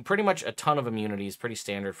have pretty much a ton of immunities, pretty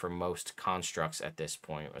standard for most constructs at this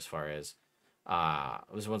point, as far as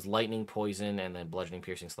this one's lightning, poison, and then bludgeoning,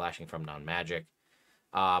 piercing, slashing from non-magic.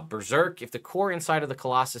 Berserk. If the core inside of the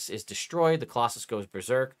Colossus is destroyed, the Colossus goes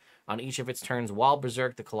berserk. On each of its turns while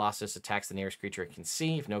berserk, the Colossus attacks the nearest creature it can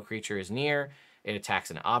see. If no creature is near, it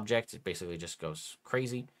attacks an object. It basically just goes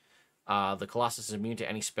crazy. The Colossus is immune to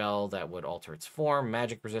any spell that would alter its form,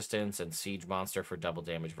 magic resistance, and siege monster for double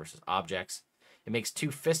damage versus objects. It makes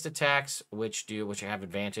 2 fist attacks, which have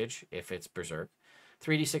advantage if it's berserk.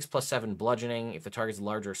 3d6 plus 7 bludgeoning. If the target's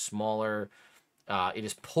larger or smaller, it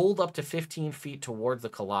is pulled up to 15 feet towards the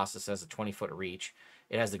Colossus as a 20-foot reach.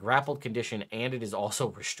 It has the grappled condition, and it is also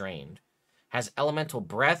restrained. Has elemental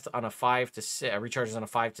breath on a 5 to 6, recharges on a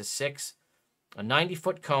 5 to 6. A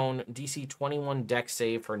 90-foot cone, DC 21 dex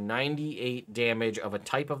save for 98 damage of a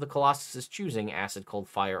type of the Colossus' choosing, acid, cold,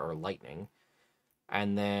 fire, or lightning.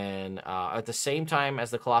 And then at the same time as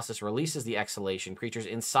the Colossus releases the exhalation, creatures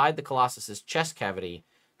inside the Colossus' chest cavity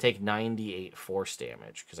take 98 force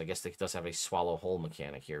damage, because I guess it does have a swallow whole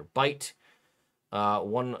mechanic here. Bite.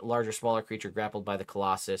 One larger, smaller creature grappled by the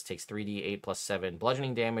Colossus takes 3d8 plus 7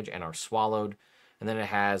 bludgeoning damage and are swallowed. And then it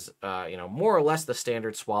has, more or less the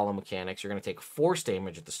standard swallow mechanics. You're going to take force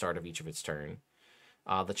damage at the start of each of its turn.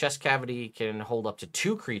 The chest cavity can hold up to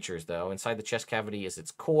 2 creatures, though. Inside the chest cavity is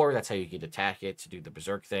its core. That's how you can attack it to do the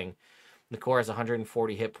berserk thing. The core has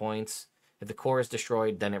 140 hit points. If the core is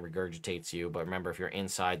destroyed, then it regurgitates you. But remember, if you're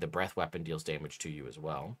inside, the breath weapon deals damage to you as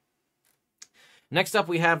well. Next up,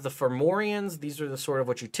 we have the Fomorians. These are the sort of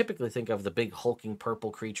what you typically think of, the big hulking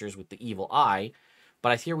purple creatures with the evil eye.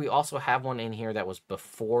 But I hear we also have one in here that was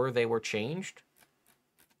before they were changed.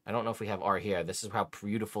 I don't know if we have art here. This is how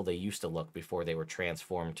beautiful they used to look before they were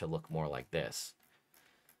transformed to look more like this.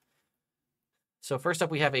 So first up,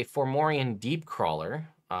 we have a Fomorian Deep Crawler.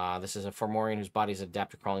 This is a Fomorian whose body is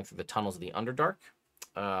adapted to crawling through the tunnels of the Underdark.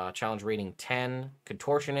 Challenge rating 10.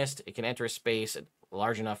 Contortionist. It can enter a space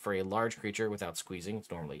large enough for a large creature without squeezing.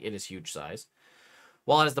 It is huge size.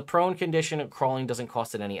 While it has the prone condition, crawling doesn't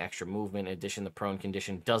cost it any extra movement. In addition, the prone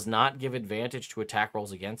condition does not give advantage to attack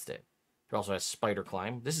rolls against it. It also has spider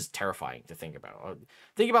climb. This is terrifying to think about.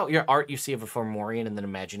 Think about your art you see of a Fomorian and then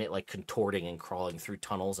imagine it like contorting and crawling through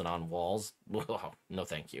tunnels and on walls. No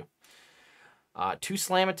thank you. 2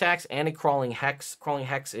 slam attacks and a crawling hex. Crawling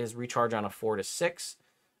hex is recharge on a 4 to 6.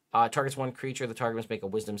 Targets one creature. The target must make a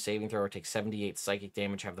wisdom saving throw or take 78 psychic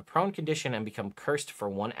damage, have the prone condition, and become cursed for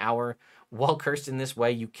 1 hour. While cursed in this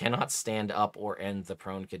way, you cannot stand up or end the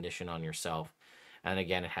prone condition on yourself. And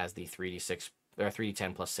again, it has the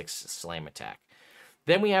 3d10 plus 6 slam attack.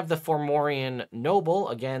 Then we have the Fomorian Noble.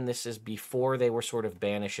 Again, this is before they were sort of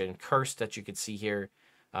banished and cursed that you could see here.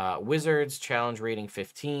 Wizards, challenge rating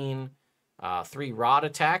 15. 3 rod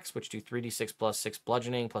attacks, which do 3d6 plus 6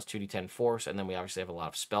 bludgeoning, plus 2d10 force, and then we obviously have a lot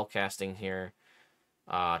of spell casting here.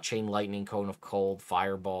 Chain lightning, cone of cold,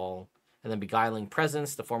 fireball, and then beguiling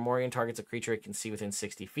presence. The Fomorian targets a creature it can see within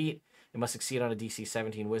 60 feet. It must succeed on a DC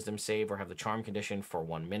 17 wisdom save or have the charm condition for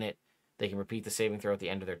 1 minute. They can repeat the saving throw at the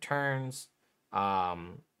end of their turns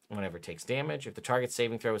whenever it takes damage. If the target's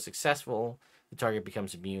saving throw is successful, the target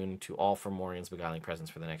becomes immune to all Fomorian's beguiling presence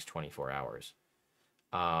for the next 24 hours.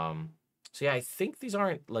 So yeah, I think these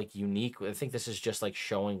aren't like unique. I think this is just like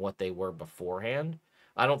showing what they were beforehand.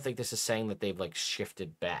 I don't think this is saying that they've like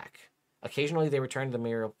shifted back. Occasionally they return to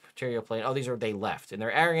the material plane. Oh, they left. In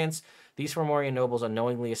their arrogance, these Fomorian nobles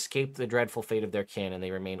unknowingly escaped the dreadful fate of their kin, and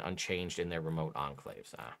they remain unchanged in their remote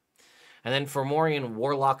enclaves. And then Fomorian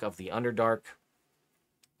Warlock of the Underdark.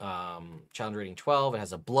 Challenge rating 12. It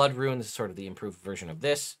has a blood rune. This is sort of the improved version of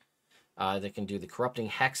this. That can do the corrupting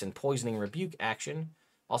hex and poisoning rebuke action.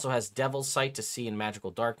 Also has Devil's Sight to see in magical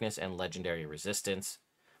darkness and legendary resistance.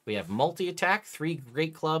 We have multi-attack, 3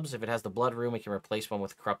 great clubs. If it has the blood rune, we can replace one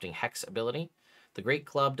with corrupting hex ability. The great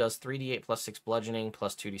club does 3d8 plus 6 bludgeoning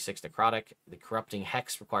plus 2d6 necrotic. The corrupting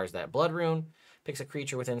hex requires that blood rune. Picks a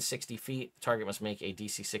creature within 60 feet. The target must make a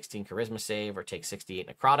DC 16 charisma save or take 68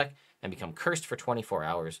 necrotic and become cursed for 24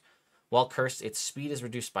 hours. While cursed, its speed is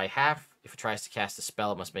reduced by half. If it tries to cast a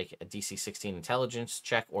spell, it must make a DC 16 intelligence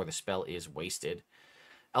check or the spell is wasted.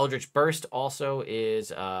 Eldritch Burst also is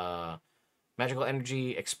magical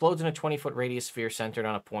energy, explodes in a 20-foot radius sphere centered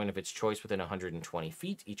on a point of its choice within 120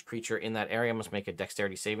 feet. Each creature in that area must make a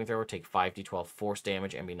dexterity saving throw or take 5d12 force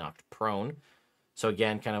damage and be knocked prone. So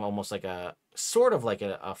again, kind of almost like a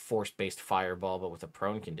force-based fireball, but with a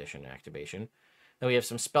prone condition activation. Then we have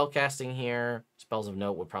some spell casting here. Spells of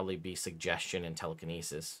note would probably be Suggestion and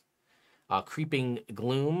Telekinesis. Creeping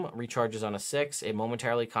Gloom recharges on a 6. It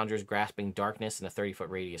momentarily conjures Grasping Darkness in a 30-foot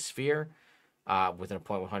radius sphere within a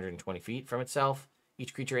point 120 feet from itself.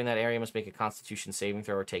 Each creature in that area must make a Constitution saving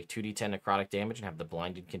throw or take 2d10 necrotic damage and have the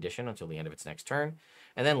blinded condition until the end of its next turn.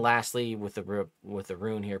 And then lastly, with the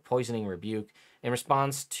rune here, Poisoning Rebuke. In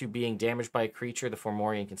response to being damaged by a creature the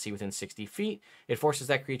Fomorian can see within 60 feet, it forces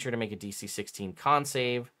that creature to make a DC 16 con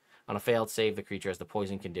save. On a failed save, the creature has the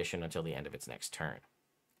poison condition until the end of its next turn.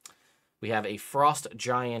 We have a Frost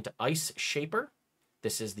Giant Ice Shaper.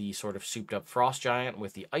 This is the sort of souped-up Frost Giant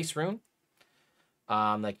with the Ice Rune.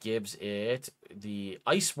 That gives it the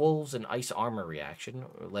Ice Wolves and Ice Armor reaction,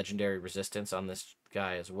 legendary resistance on this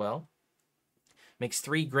guy as well. Makes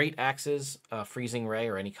 3 Great Axes, Freezing Ray,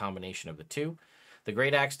 or any combination of the two. The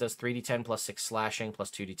Great Axe does 3d10 plus 6 slashing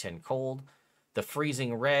plus 2d10 cold. The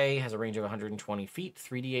Freezing Ray has a range of 120 feet,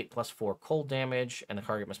 3d8 plus 4 cold damage, and the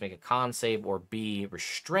target must make a con save or be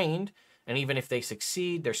restrained. And even if they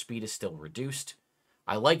succeed, their speed is still reduced.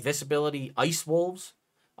 I like this ability, Ice Wolves.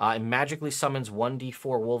 It magically summons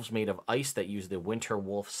 1d4 wolves made of ice that use the Winter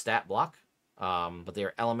Wolf stat block. But they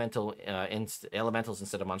are elementals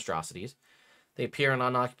instead of monstrosities. They appear in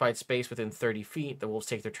unoccupied space within 30 feet. The wolves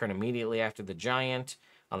take their turn immediately after the giant.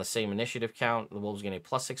 On the same initiative count, the wolves gain a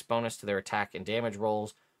 +6 bonus to their attack and damage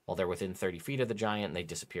rolls while they're within 30 feet of the giant, and they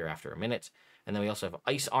disappear after a minute. And then we also have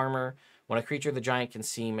Ice Armor. When a creature the giant can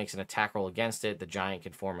see makes an attack roll against it, the giant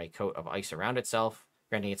can form a coat of ice around itself,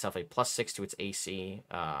 granting itself a +6 to its AC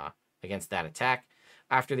against that attack.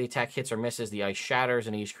 After the attack hits or misses, the ice shatters,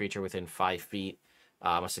 and each creature within 5 feet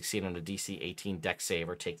must succeed on a DC 18 dex save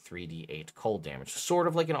or take 3d8 cold damage. Sort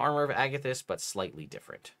of like an Armor of Agathis, but slightly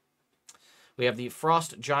different. We have the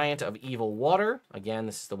Frost Giant of Evil Water. Again,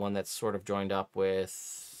 this is the one that's sort of joined up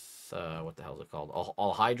with, what the hell is it called?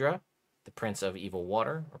 All Hydra, the Prince of Evil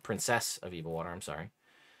Water, or Princess of Evil Water, I'm sorry.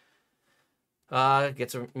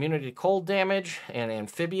 Gets immunity to cold damage and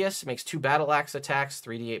amphibious. Makes 2 battle axe attacks,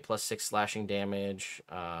 3d8 plus 6 slashing damage,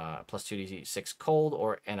 plus 2d6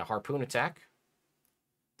 cold, and a harpoon attack.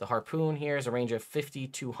 The harpoon here is a range of 50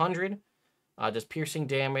 to 100. Does piercing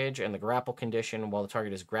damage and the grapple condition. While the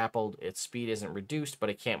target is grappled, its speed isn't reduced, but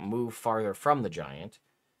it can't move farther from the giant.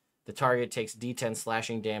 The target takes d10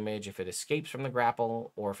 slashing damage if it escapes from the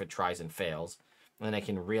grapple or if it tries and fails. And then I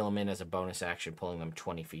can reel them in as a bonus action, pulling them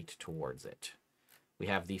 20 feet towards it. We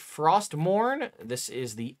have the Frostmourne. This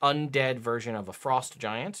is the undead version of a frost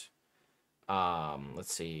giant.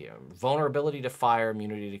 Let's see. Vulnerability to fire,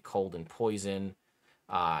 immunity to cold and poison.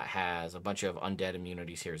 Has a bunch of undead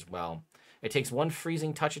immunities here as well. It takes 1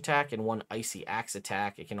 freezing touch attack and 1 icy axe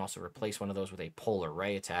attack. It can also replace one of those with a polar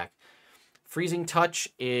ray attack. Freezing touch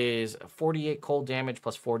is 48 cold damage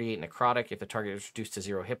plus 48 necrotic. If the target is reduced to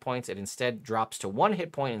 0 hit points, it instead drops to 1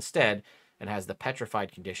 hit point instead and has the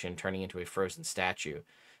petrified condition, turning into a frozen statue.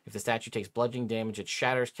 If the statue takes bludgeoning damage, it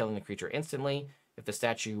shatters, killing the creature instantly. If the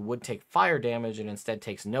statue would take fire damage, it instead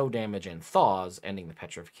takes no damage and thaws, ending the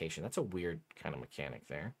petrification. That's a weird kind of mechanic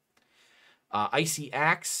there. Icy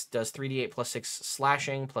Axe does 3d8 plus 6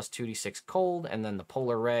 slashing plus 2d6 cold, and then the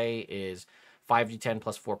Polar Ray is 5d10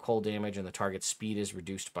 plus 4 cold damage, and the target's speed is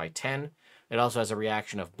reduced by 10. It also has a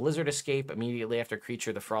reaction of Blizzard Escape. Immediately after a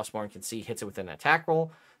creature the Frostmourne can see hits it with an attack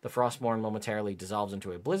roll, the Frostmourne momentarily dissolves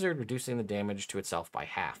into a blizzard, reducing the damage to itself by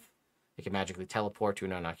half. It can magically teleport to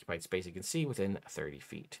an unoccupied space it can see within 30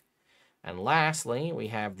 feet. And lastly, we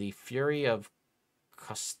have the Fury of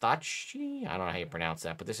Kostachi. I don't know how you pronounce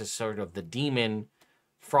that, but this is sort of the demon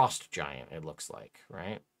frost giant, it looks like,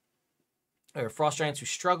 right? There are frost giants who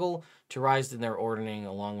struggle to rise in their ordering,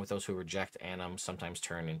 along with those who reject Annam, sometimes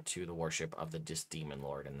turn into the worship of the demon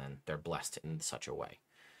lord, and then they're blessed in such a way.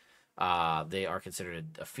 They are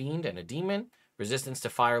considered a fiend and a demon. Resistance to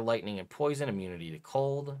fire, lightning, and poison. Immunity to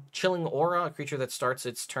cold. Chilling Aura. A creature that starts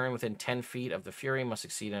its turn within 10 feet of the Fury must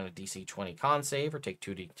succeed on a DC 20 con save or take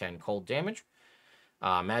 2d10 cold damage.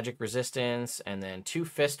 Magic resistance. And then 2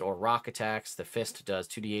 fist or rock attacks. The fist does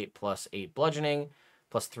 2d8 plus 8 bludgeoning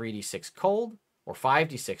plus 3d6 cold or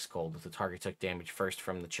 5d6 cold if the target took damage first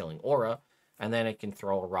from the Chilling Aura. And then it can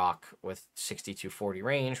throw a rock with 60 to 40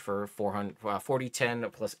 range for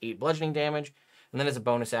 40-10 plus 8 bludgeoning damage. And then as a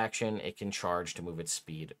bonus action, it can charge to move its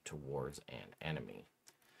speed towards an enemy.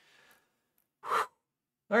 Whew.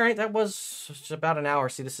 All right, that was just about an hour.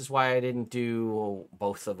 See, this is why I didn't do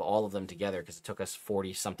all of them together, because it took us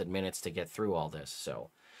 40-something minutes to get through all this. So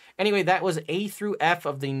anyway, that was A through F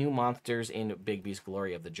of the new monsters in Bigby's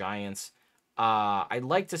Glory of the Giants. I'd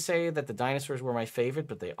like to say that the dinosaurs were my favorite,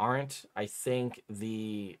 but they aren't. I think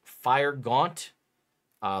the Fire Gaunt,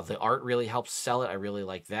 the art really helps sell it. I really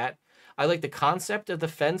like that. I like the concept of the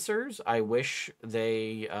fencers. I wish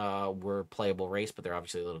they were playable race, but they're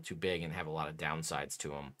obviously a little too big and have a lot of downsides to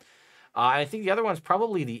them. I think the other one's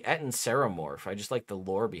probably the Etten Ceramorph. I just like the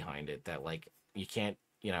lore behind it, that like you can't,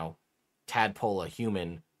 tadpole a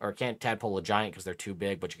human, or can't tadpole a giant because they're too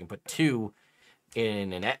big, but you can put 2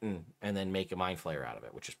 in an Etten and then make a Mind Flayer out of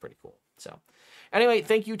it, which is pretty cool. So anyway,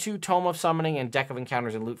 thank you to Tome of Summoning and Deck of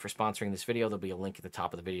Encounters and Loot for sponsoring this video. There'll be a link at the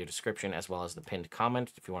top of the video description, as well as the pinned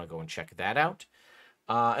comment if you want to go and check that out.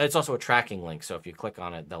 It's also a tracking link, so if you click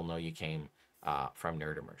on it, they'll know you came from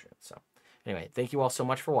Nerd Immersion. So anyway, thank you all so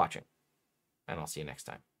much for watching, and I'll see you next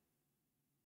time.